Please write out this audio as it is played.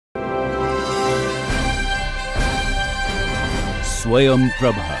Swayam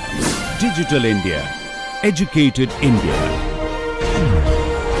Prabha. Digital India. Educated India.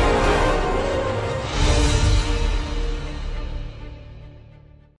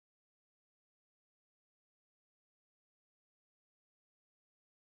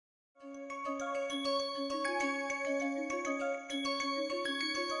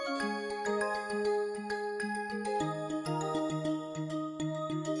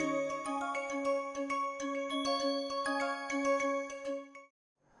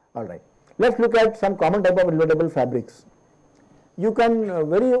 All right. Let's look at some common type of reloadable fabrics. You can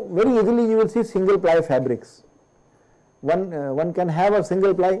very easily you will see single ply fabrics. One can have a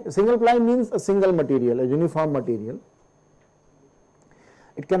single ply. Single ply means a single material, a uniform material.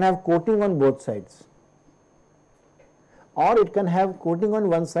 It can have coating on both sides, or it can have coating on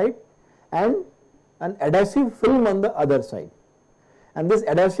one side and an adhesive film on the other side. And this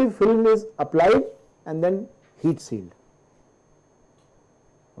adhesive film is applied and then heat sealed.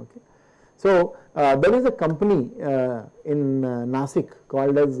 Okay. So, there is a company in Nasik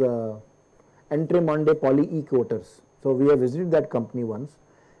called as Entremonde Poly E Coaters. So, we have visited that company once.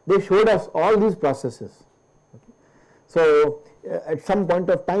 They showed us all these processes. Okay. So, at some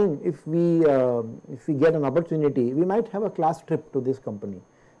point of time, if we get an opportunity, we might have a class trip to this company,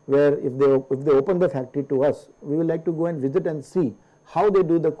 where if they open the factory to us, we would like to go and visit and see how they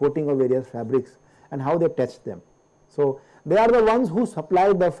do the coating of various fabrics and how they test them. So, they are the ones who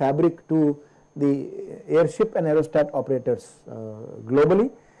supply the fabric to the airship and aerostat operators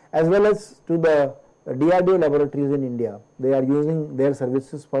globally, as well as to the DRDO laboratories in India. They are using their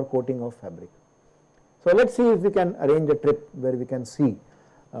services for coating of fabric. So, let us see if we can arrange a trip where we can see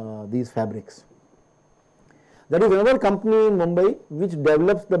these fabrics. There is another company in Mumbai which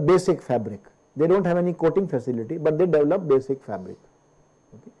develops the basic fabric. They do not have any coating facility, but they develop basic fabric.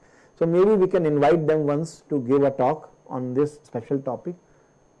 Okay. So, maybe we can invite them once to give a talk on this special topic.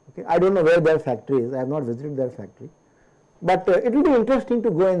 Okay. I do not know where their factory is, I have not visited their factory, but it will be interesting to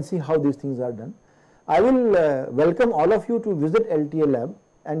go and see how these things are done. I will welcome all of you to visit LTA lab,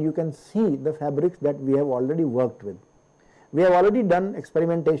 and you can see the fabrics that we have already worked with. We have already done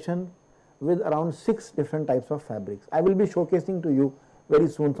experimentation with around 6 different types of fabrics. I will be showcasing to you very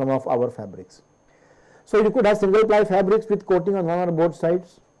soon some of our fabrics. So, you could have single ply fabrics with coating on one or both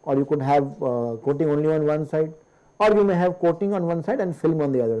sides, or you could have coating only on one side, or you may have coating on one side and film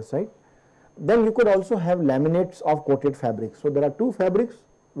on the other side. Then you could also have laminates of coated fabrics. So, there are 2 fabrics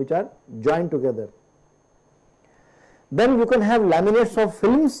which are joined together. Then you can have laminates of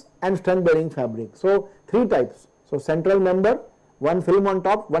films and strength bearing fabric. So, 3 types. So, central member, one film on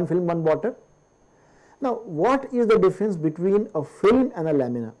top, one film on bottom. Now, what is the difference between a film and a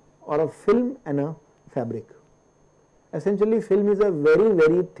lamina, or a film and a fabric? Essentially, film is a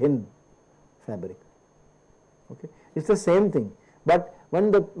very thin fabric. Okay. It is the same thing, but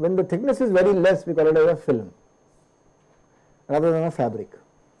when the thickness is very less, we call it as a film rather than a fabric.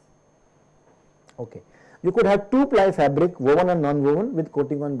 Okay. You could have 2 ply fabric, woven and non-woven, with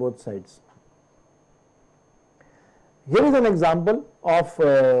coating on both sides. Here is an example of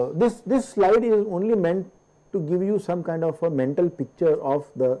this slide is only meant to give you some kind of a mental picture of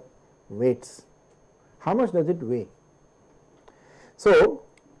the weights. How much does it weigh? So,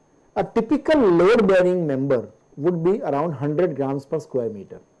 a typical load bearing member would be around 100 grams per square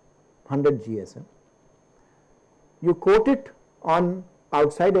meter, 100 GSM. You coat it on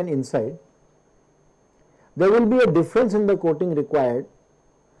outside and inside. There will be a difference in the coating required.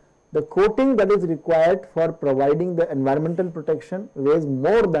 The coating that is required for providing the environmental protection weighs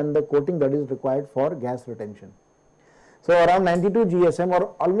more than the coating that is required for gas retention. So, around 92 GSM,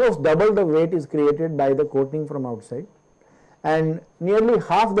 or almost double the weight, is created by the coating from outside, and nearly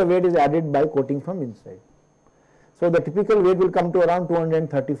half the weight is added by coating from inside. So, the typical weight will come to around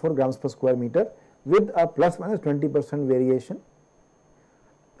 234 grams per square meter with a plus minus 20% variation.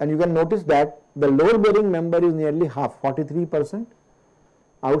 And you can notice that the load bearing member is nearly half, 43%,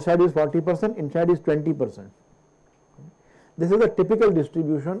 outside is 40%, inside is 20%. This is a typical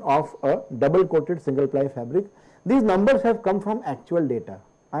distribution of a double coated single ply fabric. These numbers have come from actual data.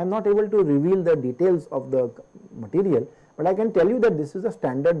 I am not able to reveal the details of the material, but I can tell you that this is the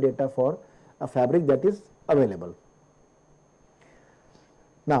standard data for a fabric that is available.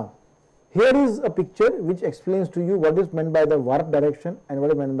 Now, here is a picture which explains to you what is meant by the warp direction and what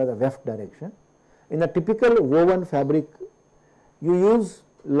is meant by the weft direction. In a typical woven fabric, you use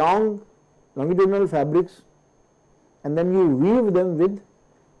longitudinal fabrics and then you weave them with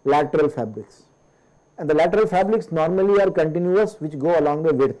lateral fabrics. And the lateral fabrics normally are continuous, which go along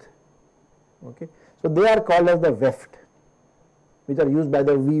the width. Okay. So, they are called as the weft, which are used by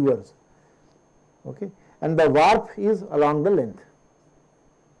the weavers. Okay. And the warp is along the length.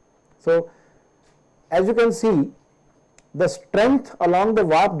 So, as you can see, the strength along the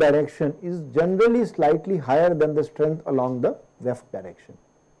warp direction is generally slightly higher than the strength along the weft direction.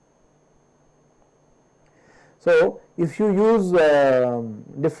 So, if you use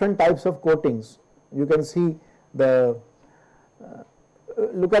different types of coatings, you can see the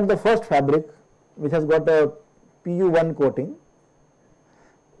look at the first fabric which has got a PU1 coating.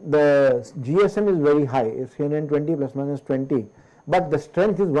 The GSM is very high, it's 320 plus minus 20, but the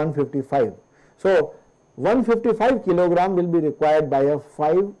strength is 155. So, 155 kilogram will be required by a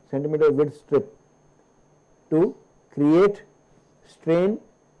 5 centimeter width strip to create strain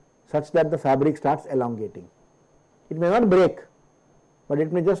such that the fabric starts elongating. It may not break, but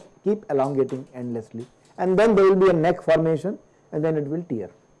it may just keep elongating endlessly, and then there will be a neck formation and then it will tear.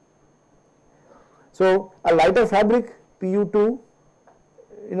 So, a lighter fabric PU2,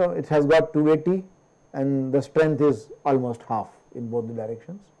 it has got 280 and the strength is almost half in both the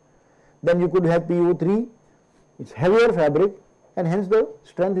directions. Then you could have PU3, it is heavier fabric and hence the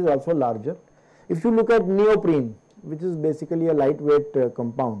strength is also larger. If you look at neoprene, which is basically a lightweight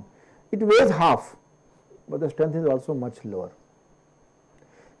compound, it weighs half, but the strength is also much lower.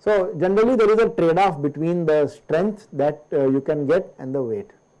 So, generally there is a trade-off between the strength that you can get and the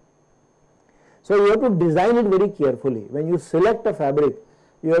weight. So, you have to design it very carefully. When you select a fabric,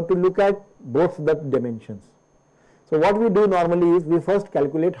 you have to look at both the dimensions. So, what we do normally is we first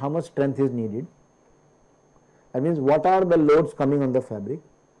calculate how much strength is needed. That means what are the loads coming on the fabric.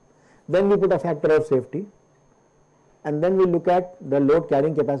 Then we put a factor of safety and then we look at the load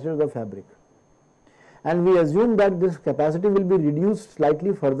carrying capacity of the fabric. And we assume that this capacity will be reduced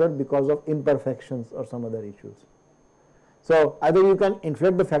slightly further because of imperfections or some other issues. So, either you can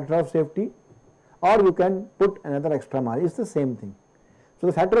inflate the factor of safety or you can put another extra margin, it is the same thing. So,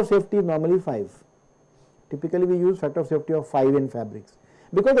 the factor of safety is normally 5. Typically, we use factor of safety of 5 in fabrics,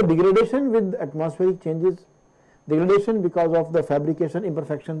 because the degradation with atmospheric changes, degradation because of the fabrication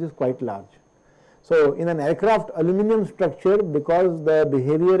imperfections is quite large. So, in an aircraft aluminum structure, because the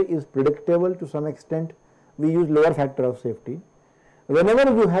behavior is predictable to some extent, we use lower factor of safety.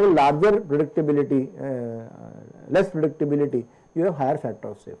 Whenever you have larger predictability, less predictability, you have higher factor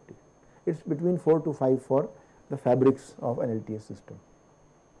of safety. It is between 4 to 5 for the fabrics of an LTS system.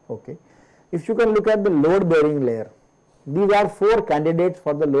 Okay. If you can look at the load bearing layer, these are 4 candidates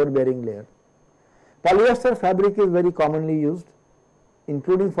for the load bearing layer. Polyester fabric is very commonly used,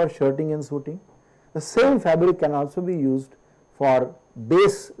 including for shirting and suiting. The same fabric can also be used for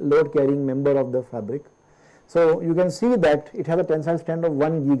base load carrying member of the fabric. So, you can see that it has a tensile strength of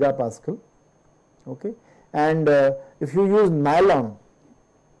 1 gigapascal. Okay. And if you use nylon,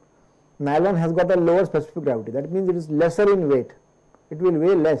 nylon has got a lower specific gravity, that means it is lesser in weight, it will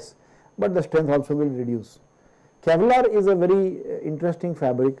weigh less, but the strength also will reduce. Kevlar is a very interesting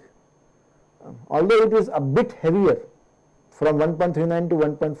fabric, although it is a bit heavier from 1.39 to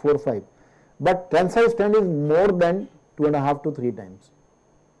 1.45, but tensile strength is more than 2.5 to 3 times.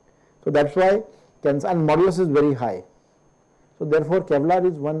 So, that is why and modulus is very high. So, therefore, Kevlar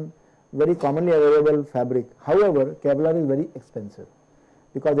is one very commonly available fabric. However, Kevlar is very expensive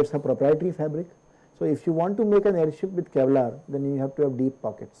because it is a proprietary fabric. So, if you want to make an airship with Kevlar, then you have to have deep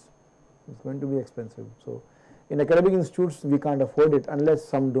pockets. It is going to be expensive. So, in academic institutes, we can't afford it unless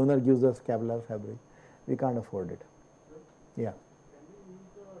some donor gives us Kevlar fabric. We can't afford it. Yeah.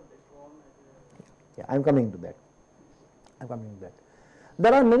 Yeah, I am coming to that.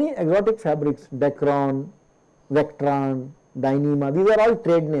 There are many exotic fabrics, Decron, Vectran, Dyneema, these are all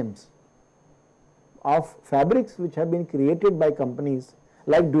trade names of fabrics which have been created by companies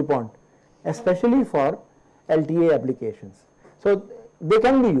like DuPont, especially for LTA applications. So, they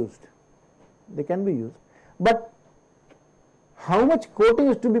can be used, but how much coating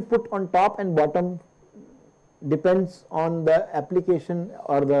is to be put on top and bottom depends on the application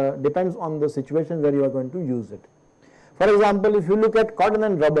or depends on the situation where you are going to use it. For example, if you look at cotton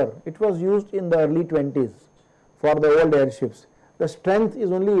and rubber, it was used in the early 20s for the old airships. The strength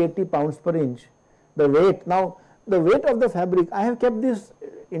is only 80 pounds per inch. The weight, now the weight of the fabric, I have kept this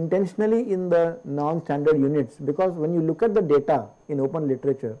intentionally in the non-standard units, because when you look at the data in open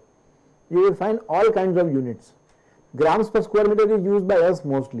literature, you will find all kinds of units. Grams per square meter is used by us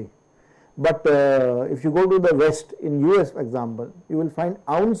mostly, but if you go to the West in US for example, you will find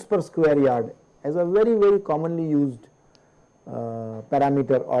ounce per square yard as a very, very commonly used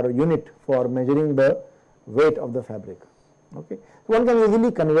parameter or unit for measuring the weight of the fabric. Okay. One can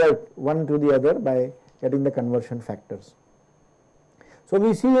easily convert one to the other by getting the conversion factors. So,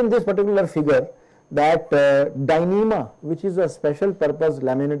 we see in this particular figure that Dyneema, which is a special purpose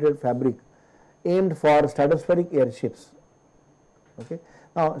laminated fabric aimed for stratospheric airships. Okay.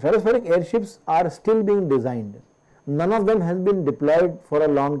 Now, stratospheric airships are still being designed. None of them has been deployed for a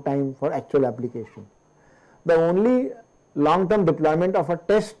long time for actual application. The only long term deployment of a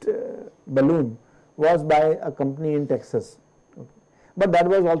test balloon was by a company in Texas, okay. But that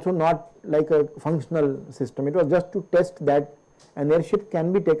was also not like a functional system. It was just to test that an airship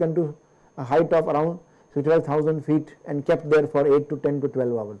can be taken to a height of around 65,000 feet and kept there for 8 to 10 to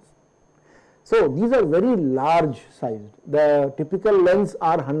 12 hours. So, these are very large sized. The typical lengths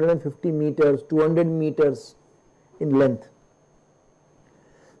are 150 meters, 200 meters in length.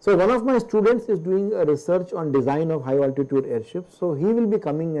 So, one of my students is doing a research on design of high altitude airships. So, he will be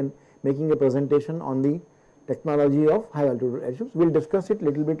coming and making a presentation on the technology of high altitude airships. We will discuss it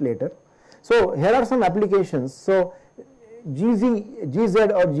little bit later. So, here are some applications. So, GZ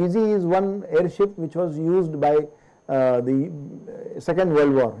or GZ is one airship which was used by the Second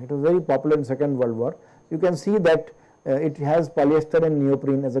World War. It was very popular in Second World War. You can see that it has polyester and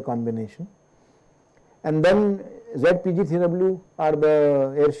neoprene as a combination. And then ZPG-3W are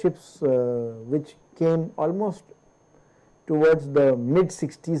the airships which came almost towards the mid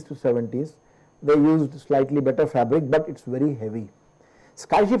 60s to 70s. They used slightly better fabric, but it's very heavy.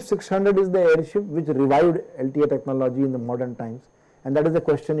 Skyship 600 is the airship which revived LTA technology in the modern times, and that is the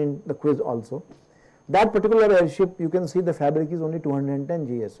question in the quiz also. That particular airship, you can see the fabric is only 210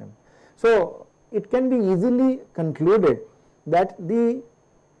 GSM. So, it can be easily concluded that the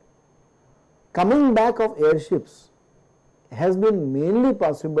coming back of airships has been mainly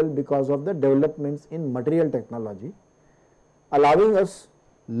possible because of the developments in material technology, allowing us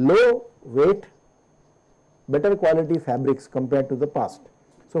low weight, better quality fabrics compared to the past.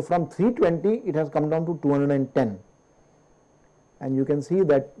 So, from 320 it has come down to 210, and you can see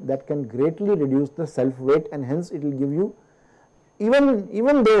that that can greatly reduce the self weight, and hence it will give you,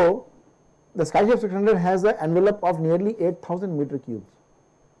 even though the Skyship 600 has an envelope of nearly 8,000 meter cubes,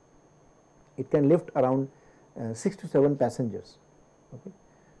 it can lift around 6 to 7 passengers. Okay.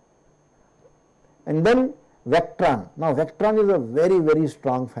 And then Vectron. Now, Vectron is a very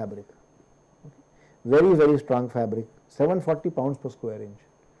strong fabric, okay. Very strong fabric, 740 pounds per square inch.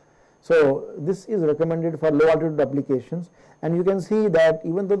 So, this is recommended for low altitude applications, and you can see that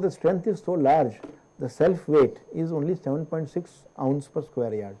even though the strength is so large, the self weight is only 7.6 ounce per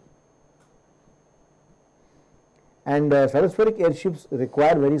square yard. And stratospheric airships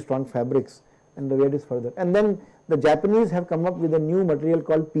require very strong fabrics, and the weight is further. And then the Japanese have come up with a new material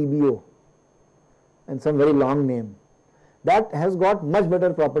called PBO, and some very long name, that has got much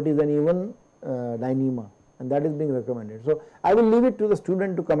better properties than even Dyneema, and that is being recommended. So, I will leave it to the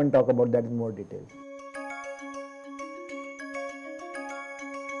student to come and talk about that in more detail.